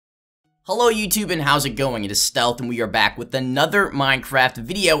Hello YouTube and how's it going? It is Stealth and we are back with another Minecraft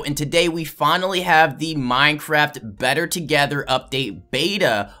video, and today we finally have the Minecraft Better Together update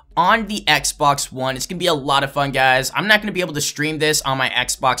beta on the Xbox One. It's gonna be a lot of fun, guys. I'm not gonna be able to stream this on my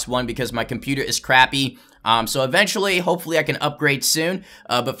Xbox One because my computer is crappy. So eventually, hopefully I can upgrade soon.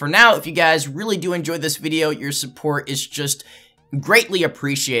 But for now, if you guys really do enjoy this video, your support is just greatly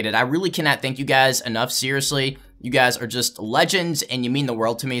appreciated. I really cannot thank you guys enough, seriously. You guys are just legends and you mean the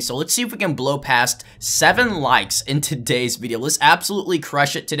world to me. So let's see if we can blow past 7 likes in today's video. Let's absolutely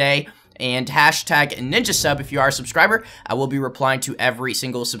crush it today. And hashtag NinjaSub if you are a subscriber. I will be replying to every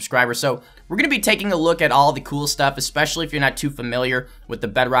single subscriber. So we're going to be taking a look at all the cool stuff, especially if you're not too familiar with the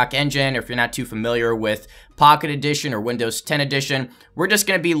Bedrock engine, or if you're not too familiar with Pocket Edition or Windows 10 Edition. We're just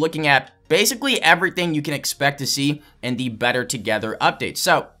going to be looking at basically everything you can expect to see in the Better Together update.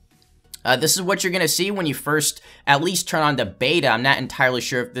 So this is what you're going to see when you first at least turn on the beta. I'm not entirely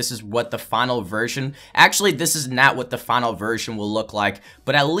sure if this is what the final version... Actually, this is not what the final version will look like.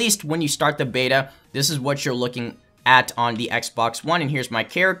 But at least when you start the beta, this is what you're looking at on the Xbox One. And here's my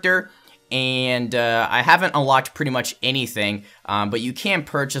character. And I haven't unlocked pretty much anything. But you can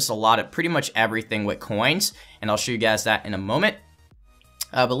purchase a lot of pretty much everything with coins. And I'll show you guys that in a moment.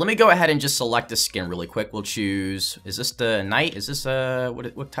 But let me go ahead and just select the skin really quick. We'll choose, is this the knight? Is this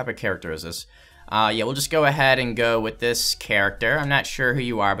what type of character is this? Yeah, we'll just go ahead and go with this character. I'm not sure who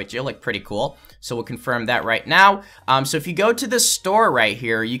you are, but you look pretty cool. So we'll confirm that right now. So if you go to the store right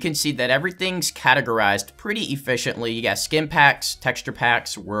here, you can see that everything's categorized pretty efficiently. You got skin packs, texture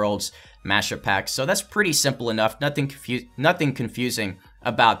packs, worlds, mashup packs. So that's pretty simple enough. Nothing confusing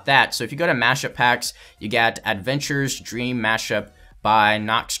about that. So if you go to mashup packs, you got Adventures Dream Mashup by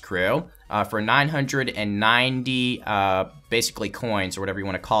Nox Crew for 990 basically coins, or whatever you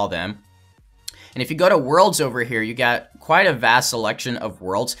want to call them. And if you go to worlds over here, you got quite a vast selection of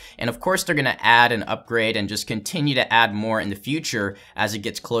worlds, and of course they're going to add and upgrade and just continue to add more in the future as it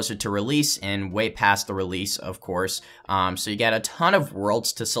gets closer to release and way past the release, of course. So you got a ton of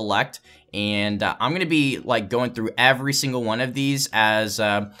worlds to select, and I'm gonna be like going through every single one of these as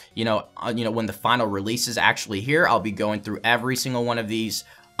you know when the final release is actually here. I'll be going through every single one of these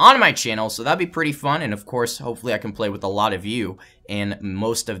on my channel, so that'll be pretty fun. And of course, hopefully I can play with a lot of you in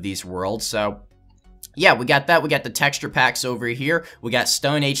most of these worlds. So yeah, we got that. We got the texture packs over here. We got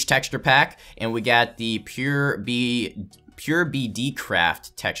Stone Age texture pack, and we got the Pure BD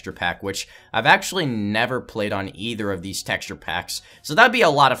Craft texture pack, which I've actually never played on either of these texture packs. So that'd be a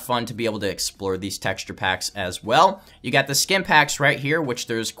lot of fun to be able to explore these texture packs as well. You got the skin packs right here, which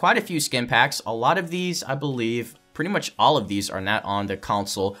there's quite a few skin packs. A lot of these, I believe, pretty much all of these are not on the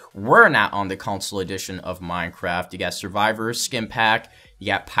console, were not on the console edition of Minecraft. You got Survivors skin pack, you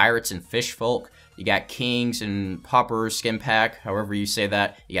got Pirates and Fishfolk, you got Kings and Paupers skin pack, however you say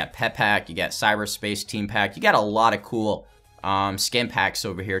that. You got Pet Pack, you got Cyberspace Team Pack. You got a lot of cool skin packs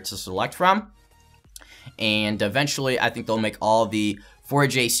over here to select from. And eventually, I think they'll make all the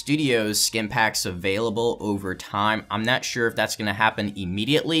 4J Studios skin packs available over time. I'm not sure if that's going to happen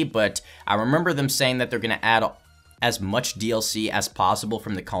immediately, but I remember them saying that they're going to add as much DLC as possible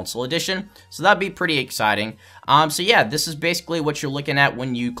from the console edition, so that'd be pretty exciting. So yeah, this is basically what you're looking at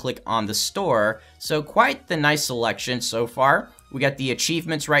when you click on the store. So quite the nice selection so far. We got the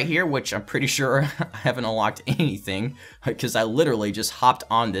achievements right here, which I'm pretty sure I haven't unlocked anything because I literally just hopped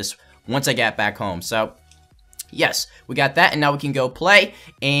on this once I got back home. So yes, we got that, and now we can go play.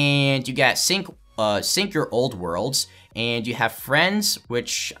 And you got sync your old worlds. And you have friends,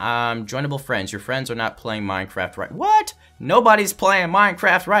 which, joinable friends. Your friends are not playing Minecraft right... What? Nobody's playing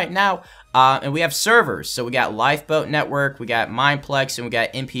Minecraft right now. And we have servers. So we got Lifeboat Network, we got Mineplex, and we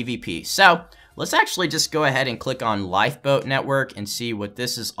got MPVP. So let's actually just go ahead and click on Lifeboat Network and see what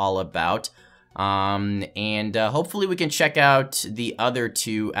this is all about. Hopefully we can check out the other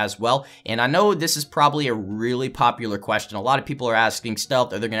two as well. And I know this is probably a really popular question. A lot of people are asking,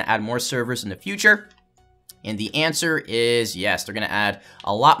 Stealth, are they going to add more servers in the future? And the answer is yes, they're going to add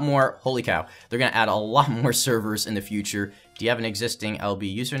a lot more, holy cow, they're going to add a lot more servers in the future. Do you have an existing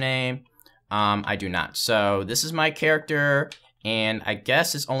LB username? I do not. So this is my character, and I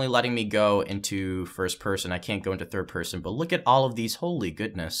guess it's only letting me go into first person. I can't go into third person, but look at all of these, holy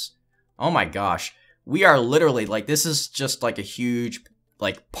goodness. Oh my gosh, we are literally, like, this is just like a huge,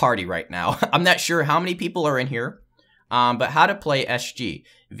 like, party right now. I'm not sure how many people are in here. But how to play SG.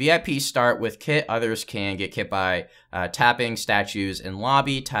 VIP start with kit. Others can get kit by tapping statues in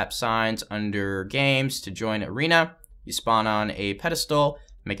lobby. Tap signs under games to join arena. You spawn on a pedestal.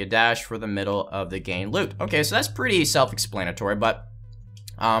 Make a dash for the middle of the game loot. Okay, so that's pretty self-explanatory, but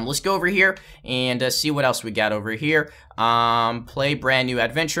Let's go over here and see what else we got over here. Play brand new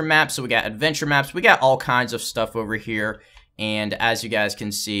adventure maps. So we got adventure maps. We got all kinds of stuff over here. And as you guys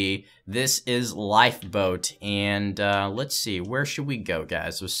can see, this is Lifeboat. And let's see, where should we go,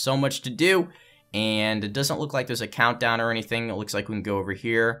 guys? There's so much to do. And it doesn't look like there's a countdown or anything. It looks like we can go over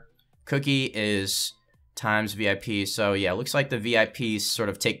here. Cookie is times VIP. So yeah, it looks like the VIPs sort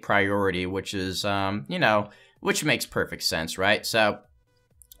of take priority, which is, you know, which makes perfect sense, right? So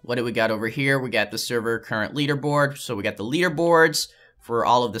what do we got over here? We got the server current leaderboard. So we got the leaderboards for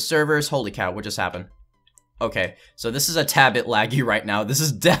all of the servers. Holy cow, what just happened? Okay, so this is a tad bit laggy right now. This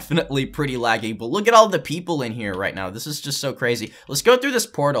is definitely pretty laggy, but look at all the people in here right now. This is just so crazy. Let's go through this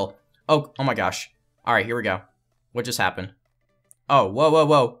portal. Oh my gosh. All right, here we go. What just happened? Oh,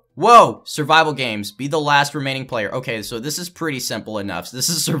 whoa. Survival games. Be the last remaining player. Okay, so this is pretty simple enough. This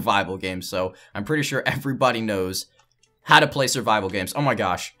is survival games, so I'm pretty sure everybody knows how to play survival games. Oh my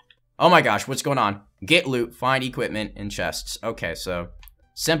gosh. What's going on? Get loot, find equipment, and chests. Okay, so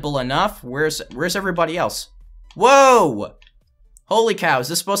simple enough. Where's everybody else? Whoa! Holy cow, is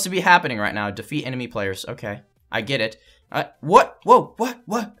this supposed to be happening right now? Defeat enemy players. Okay, I get it. What? Whoa,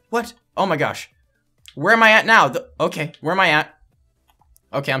 what? Oh my gosh. Where am I at now? Okay, where am I at?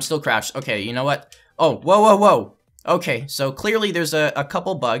 Okay, I'm still crouched. Okay, you know what? Oh, whoa. Okay, so clearly there's a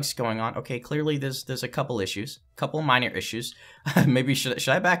couple bugs going on. Okay, clearly there's a couple issues. Couple minor issues. Maybe should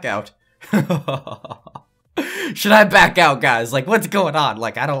I back out? Should I back out, guys? Like, what's going on?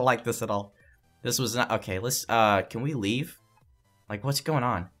 Like, I don't like this at all. This was not... Okay, let's... Can we leave? Like, what's going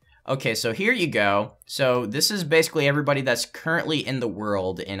on? Okay, so here you go. So this is basically everybody that's currently in the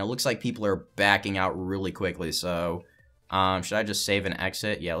world, and it looks like people are backing out really quickly, so... should I just save and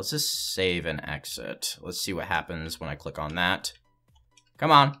exit? Yeah, let's just save and exit. Let's see what happens when I click on that.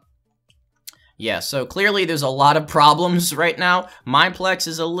 Come on. Yeah, so clearly there's a lot of problems right now. Mineplex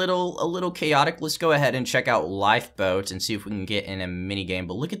is a little chaotic. Let's go ahead and check out Lifeboat and see if we can get in a minigame.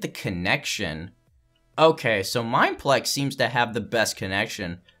 But look at the connection. Okay, so Mineplex seems to have the best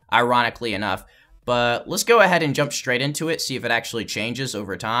connection, ironically enough. But let's go ahead and jump straight into it, see if it actually changes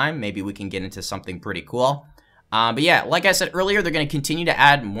over time. Maybe we can get into something pretty cool. But yeah, like I said earlier, they're going to continue to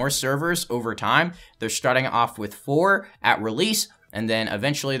add more servers over time. They're starting off with 4 at release, and then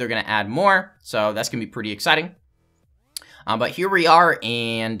eventually they're going to add more. So that's going to be pretty exciting. But here we are,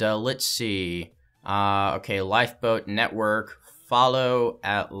 and let's see. Okay, Lifeboat Network. Follow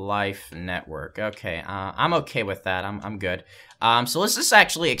at Life Network. Okay, I'm okay with that. I'm good. So let's just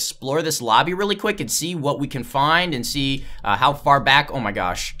actually explore this lobby really quick and see what we can find and see how far back. Oh my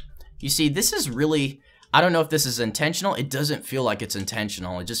gosh. You see, this is really... I don't know if this is intentional. It doesn't feel like it's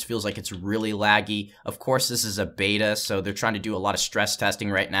intentional. It just feels like it's really laggy. Of course, this is a beta, so they're trying to do a lot of stress testing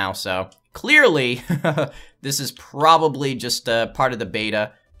right now. So clearly, this is probably just part of the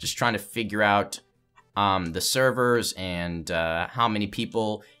beta, just trying to figure out the servers and how many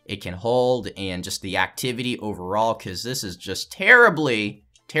people it can hold and just the activity overall, because this is just terribly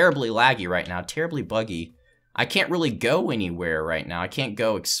laggy right now, terribly buggy. I can't really go anywhere right now. I can't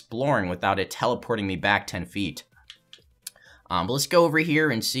go exploring without it teleporting me back 10 feet. But let's go over here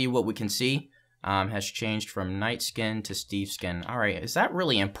and see what we can see. Has changed from night skin to Steve skin. Alright, is that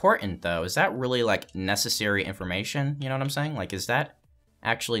really important though? Is that really like necessary information? You know what I'm saying? Like, is that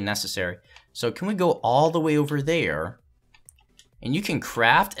actually necessary? So can we go all the way over there? And you can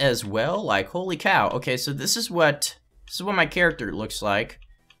craft as well? Like, holy cow. Okay, so this is what my character looks like.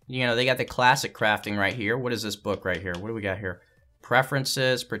 You know, they got the classic crafting right here. What is this book right here? What do we got here?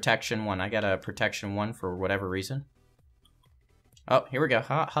 Preferences, protection 1. I got a protection 1 for whatever reason. Oh, here we go.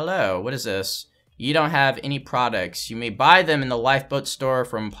 Hello, what is this? You don't have any products. You may buy them in the Lifeboat store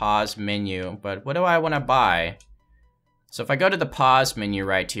from pause menu. But what do I want to buy? So if I go to the pause menu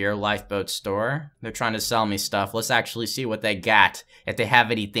right here, Lifeboat store, they're trying to sell me stuff. Let's actually see what they got. If they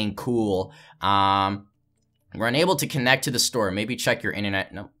have anything cool. We're unable to connect to the store. Maybe check your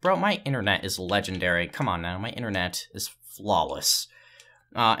internet. No, bro, my internet is legendary. Come on now, my internet is flawless.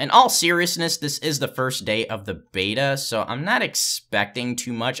 In all seriousness, this is the first day of the beta, so I'm not expecting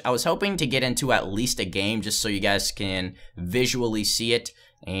too much. I was hoping to get into at least a game just so you guys can visually see it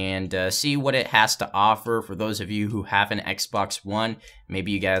and see what it has to offer. For those of you who have an Xbox One,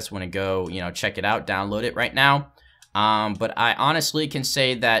 maybe you guys want to go, you know, check it out, download it right now. But I honestly can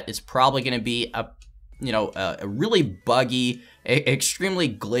say that it's probably going to be a really buggy, extremely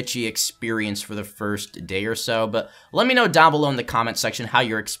glitchy experience for the first day or so. But let me know down below in the comment section how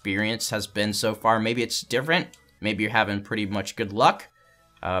your experience has been so far. Maybe it's different. Maybe you're having pretty much good luck.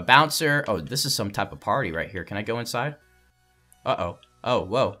 Bouncer. Oh, this is some type of party right here. Can I go inside? Uh-oh. Oh,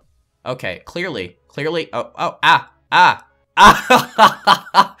 whoa. Okay, clearly. Oh,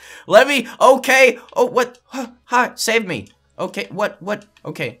 Let me, okay. Oh, what? Hi, save me. Okay, what?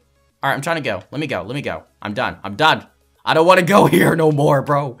 Okay. All right, I'm trying to go. Let me go. I'm done. I don't want to go here no more,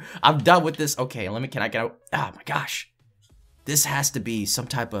 bro. I'm done with this. Okay, can I get out? Oh my gosh. This has to be some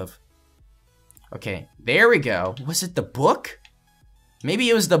type of, okay, there we go. Was it the book? Maybe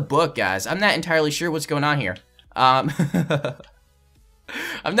it was the book, guys. I'm not entirely sure what's going on here. I'm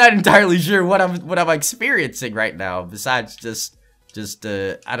not entirely sure what I'm experiencing right now, besides just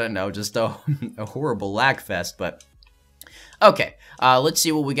I don't know, just a horrible lag fest, but okay. Let's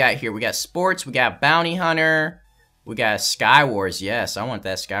see what we got here. We got sports, we got bounty hunter, we got Sky Wars. Yes, I want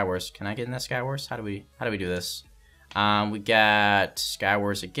that Sky Wars. Can I get in that Sky Wars? How do we do this? We got Sky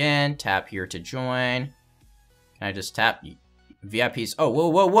Wars again. Tap here to join. Can I just tap VIPs? Oh,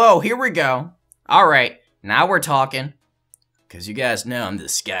 whoa, here we go. All right, now we're talking. Because you guys know I'm the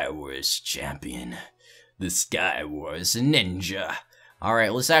Sky Wars champion. The Sky Wars ninja.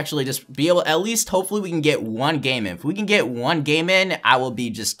 Alright, let's actually just be able, at least hopefully we can get one game in. If we can get one game in, I will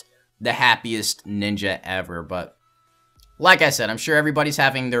be just the happiest ninja ever. But like I said, I'm sure everybody's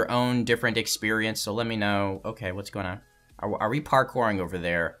having their own different experience. So let me know. Okay, what's going on? Are we parkouring over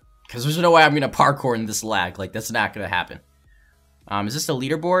there? Because there's no way I'm going to parkour in this lag. Like, that's not going to happen. Is this the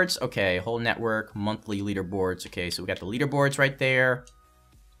leaderboards? Okay, whole network, monthly leaderboards. Okay, so we got the leaderboards right there.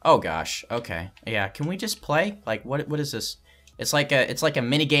 Oh gosh, okay. Yeah, can we just play? Like, what is this? It's like a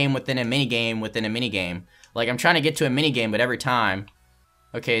mini game within a mini game within a mini game. Like, I'm trying to get to a mini game, but every time.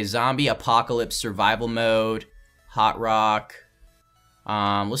 Okay, zombie apocalypse survival mode, hot rock.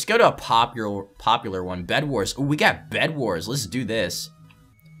 Let's go to a popular one, Bed Wars. Oh, we got Bed Wars. Let's do this.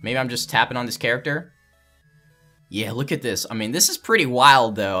 Maybe I'm just tapping on this character. Yeah, look at this. I mean, this is pretty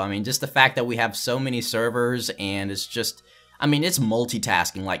wild, though. I mean, just the fact that we have so many servers, and it's just, I mean, it's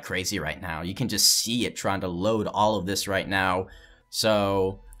multitasking like crazy right now. You can just see it trying to load all of this right now.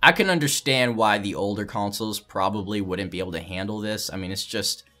 So, I can understand why the older consoles probably wouldn't be able to handle this. I mean, it's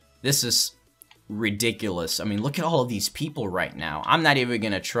just, this is ridiculous. I mean, look at all of these people right now. I'm not even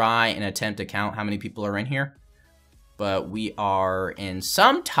going to try and attempt to count how many people are in here. But we are in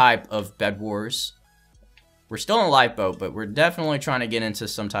some type of Bed Wars. We're still in Lifeboat, but we're definitely trying to get into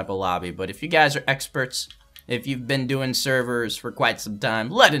some type of lobby. But if you guys are experts, if you've been doing servers for quite some time,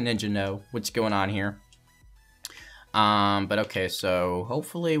 let a ninja know what's going on here. But okay, so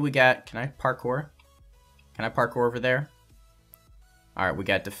hopefully we got, can I parkour? Can I parkour over there? Alright, we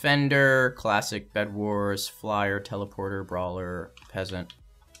got Defender, Classic, Bed Wars, Flyer, Teleporter, Brawler, Peasant.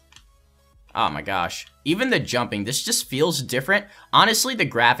 Oh my gosh. Even the jumping, this just feels different. Honestly, the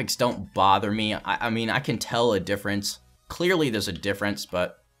graphics don't bother me. I mean, I can tell a difference. Clearly, there's a difference,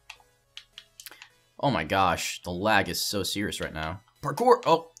 but... oh my gosh, the lag is so serious right now. Parkour!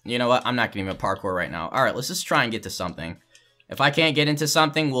 Oh, you know what? I'm not gonna even parkour right now. Alright, let's just try and get to something. If I can't get into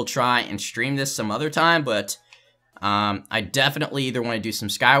something, we'll try and stream this some other time, but... I definitely either want to do some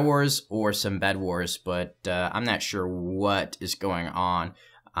Sky Wars or some Bed Wars, but I'm not sure what is going on.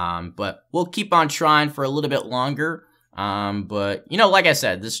 But we'll keep on trying for a little bit longer. But, you know, like I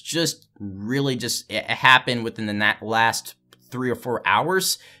said, this just really it happened within the last 3 or 4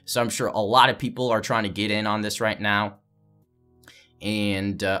 hours. So I'm sure a lot of people are trying to get in on this right now.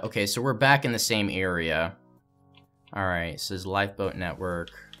 And, okay, so we're back in the same area. Alright, it says Lifeboat Network.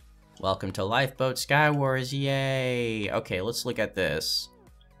 Welcome to Lifeboat Sky Wars, yay! Okay, let's look at this.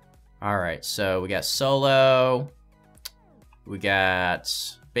 Alright, so we got solo. We got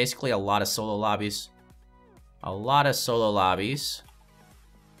basically a lot of solo lobbies. Alright,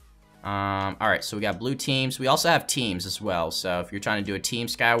 so we got blue teams. We also have teams as well. So if you're trying to do a team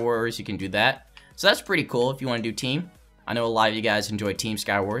Sky Wars, you can do that. So that's pretty cool if you want to do team. I know a lot of you guys enjoy Team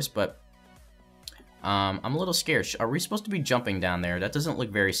Sky Wars, but I'm a little scared. Are we supposed to be jumping down there? That doesn't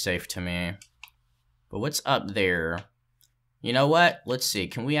look very safe to me. But what's up there? You know what? Let's see.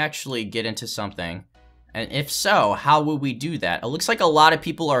 Can we actually get into something? And if so, how will we do that? It looks like a lot of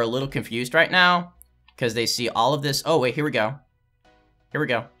people are a little confused right now because they see all of this. Oh, wait, here we go. Here we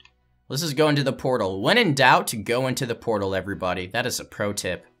go. Let's just go into the portal. When in doubt, go into the portal, everybody. That is a pro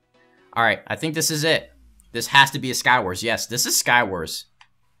tip. All right, I think this is it. This has to be a Sky Wars. Yes, this is Sky Wars.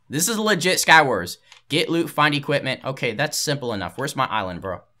 This is legit Sky Wars. Get loot, find equipment. Okay, that's simple enough. Where's my island,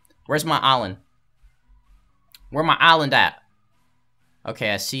 bro? Where's my island? Where my island at?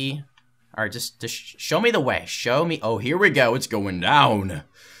 Okay, I see. All right, just show me the way. Show me. Oh, here we go. It's going down.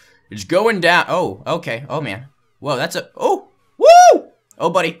 It's going down. Oh, okay. Oh, man. Whoa, that's a... oh, woo! Oh,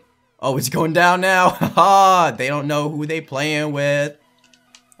 buddy. Oh, it's going down now. Haha, they don't know who they playing with.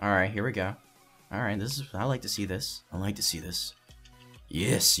 All right, here we go. All right, this is... I like to see this. I like to see this.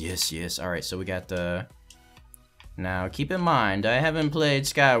 Yes, yes, yes. All right, so we got the... Now, keep in mind, I haven't played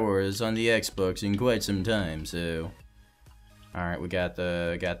Skywars on the Xbox in quite some time, so... Alright, we got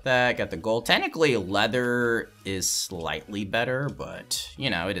the gold. Technically, leather is slightly better, but, you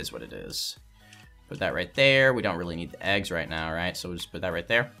know, it is what it is. Put that right there. We don't really need the eggs right now, right? So we'll just put that right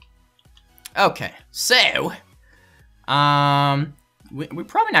there. Okay, so... We're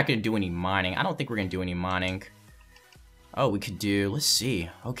probably not going to do any mining. I don't think we're going to do any mining. Oh, we could do... Let's see.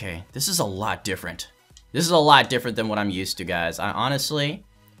 Okay, this is a lot different. This is a lot different than what I'm used to, guys. Honestly,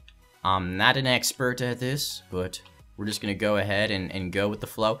 I'm not an expert at this, but we're just going to go ahead and go with the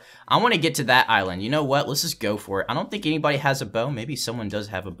flow. I want to get to that island. You know what? Let's just go for it. I don't think anybody has a bow. Maybe someone does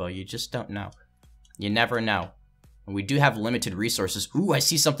have a bow. You just don't know. You never know. And we do have limited resources. Ooh, I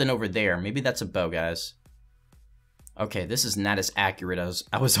see something over there. Maybe that's a bow, guys. Okay, this is not as accurate as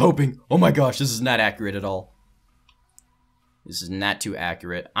I was hoping. Oh my gosh, this is not accurate at all. This is not too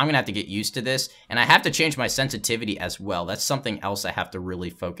accurate. I'm gonna have to get used to this, and I have to change my sensitivity as well. That's something else I have to really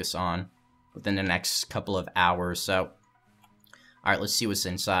focus on within the next couple of hours, so. Alright, let's see what's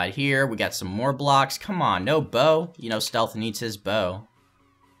inside here. We got some more blocks. Come on, no bow. You know, Stealth needs his bow.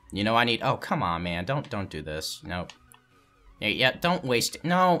 You know I need... Oh, come on, man. Don't do this. Nope. Yeah, don't waste it.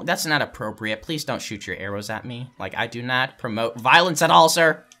 No, that's not appropriate. Please don't shoot your arrows at me. Like, I do not promote violence at all,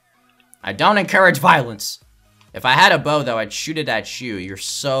 sir. I don't encourage violence. If I had a bow, though, I'd shoot it at you. You're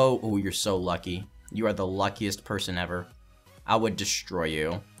so lucky. You are the luckiest person ever. I would destroy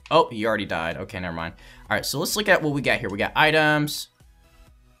you. Oh, you already died. Okay, never mind. All right, so let's look at what we got here. We got items.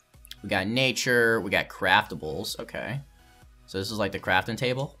 We got nature. We got craftables. Okay. So this is like the crafting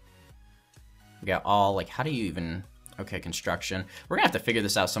table. We got all, like, how do you even... Okay, construction. We're gonna have to figure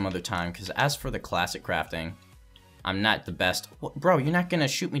this out some other time, because as for the classic crafting, I'm not the best. Well, bro, you're not gonna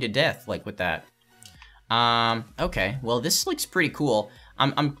shoot me to death, like, with that. Okay, well, this looks pretty cool.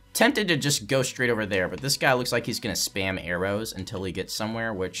 I'm tempted to just go straight over there, but this guy looks like he's gonna spam arrows until he gets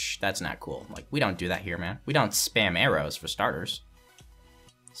somewhere, which, that's not cool. Like, we don't do that here, man. We don't spam arrows, for starters.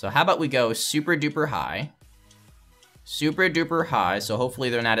 So how about we go super duper high. Super duper high, so hopefully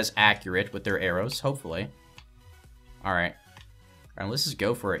they're not as accurate with their arrows, hopefully. Alright. Alright, let's just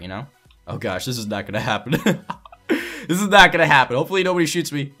go for it, you know? Oh gosh, this is not gonna happen. This is not gonna happen. Hopefully nobody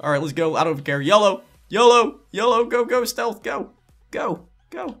shoots me. Alright, let's go. I don't care. Yellow! Yellow! Yellow! Go, go, Stealth! Go! Go!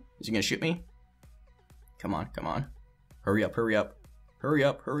 Go! Is he gonna shoot me? Come on, come on. Hurry up, hurry up. Hurry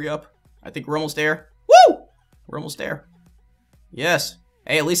up, hurry up. I think we're almost there. Woo! We're almost there. Yes.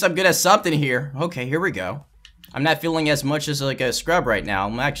 Hey, at least I'm good at something here. Okay, here we go. I'm not feeling as much as like a scrub right now.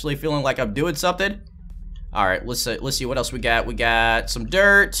 I'm actually feeling like I'm doing something. Alright, let's see what else we got. We got some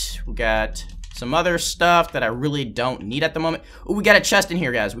dirt. We got some other stuff that I really don't need at the moment. Oh, we got a chest in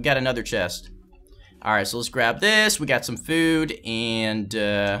here, guys. We got another chest. Alright, so let's grab this. We got some food, and,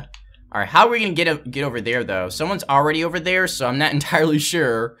 alright, how are we gonna get over there, though? Someone's already over there, so I'm not entirely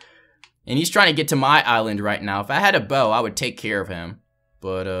sure. And he's trying to get to my island right now. If I had a bow, I would take care of him.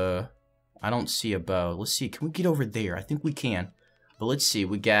 But, I don't see a bow. Let's see, can we get over there? I think we can. But let's see,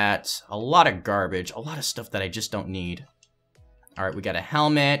 we got a lot of garbage, a lot of stuff that I just don't need. Alright, we got a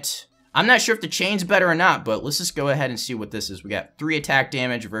helmet. I'm not sure if the chain's better or not, but let's just go ahead and see what this is. We got 3 attack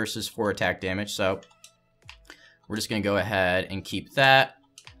damage versus 4 attack damage, so we're just gonna go ahead and keep that.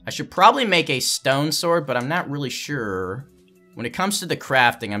 I should probably make a stone sword, but I'm not really sure. When it comes to the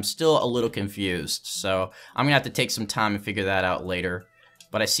crafting, I'm still a little confused, so I'm gonna have to take some time and figure that out later.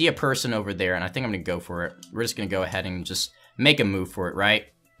 But I see a person over there, and I think I'm gonna go for it. We're just gonna go ahead and just make a move for it, right?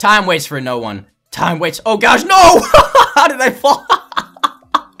 Time waits for no one. Time waits. Oh gosh, no! How did I fall?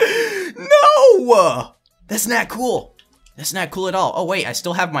 No! That's not cool. That's not cool at all. Oh wait, I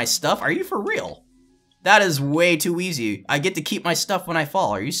still have my stuff? Are you for real? That is way too easy. I get to keep my stuff when I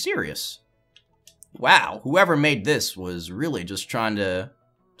fall. Are you serious? Wow, whoever made this was really just trying to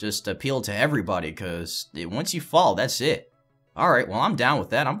just appeal to everybody, because once you fall, that's it. Alright, well, I'm down with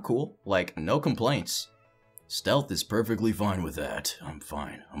that. I'm cool. Like, no complaints. Stealth is perfectly fine with that. I'm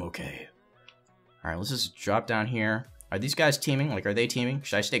fine. I'm okay. Alright, let's just drop down here. Are these guys teaming? Like, are they teaming?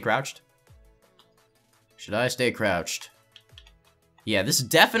 Should I stay crouched? Should I stay crouched? Yeah, this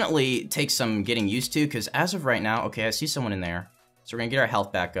definitely takes some getting used to, because as of right now, okay, I see someone in there. So we're gonna get our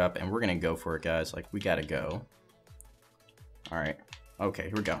health back up, and we're gonna go for it, guys. Like, we gotta go. Alright. Okay,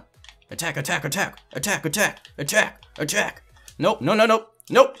 here we go. Attack, attack, attack! Attack, attack! Attack, attack! Nope, no, no, no!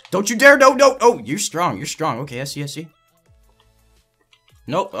 Nope! Don't you dare! No, no! Oh, you're strong, you're strong. Okay, I see, I see.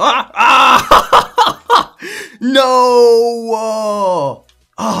 Nope. Ah! Ah! No!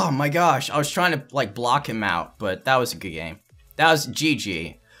 Oh my gosh, I was trying to, like, block him out, but that was a good game. That was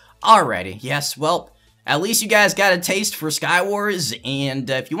GG. Alrighty, yes, well, at least you guys got a taste for Skywars, and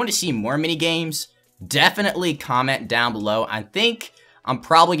if you want to see more mini games, definitely comment down below. I think I'm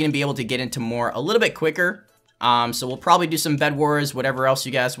probably going to be able to get into more a little bit quicker. So we'll probably do some Bed Wars, whatever else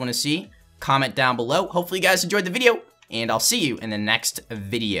you guys want to see. Comment down below. Hopefully you guys enjoyed the video, and I'll see you in the next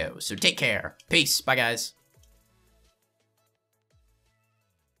video. So take care. Peace. Bye, guys.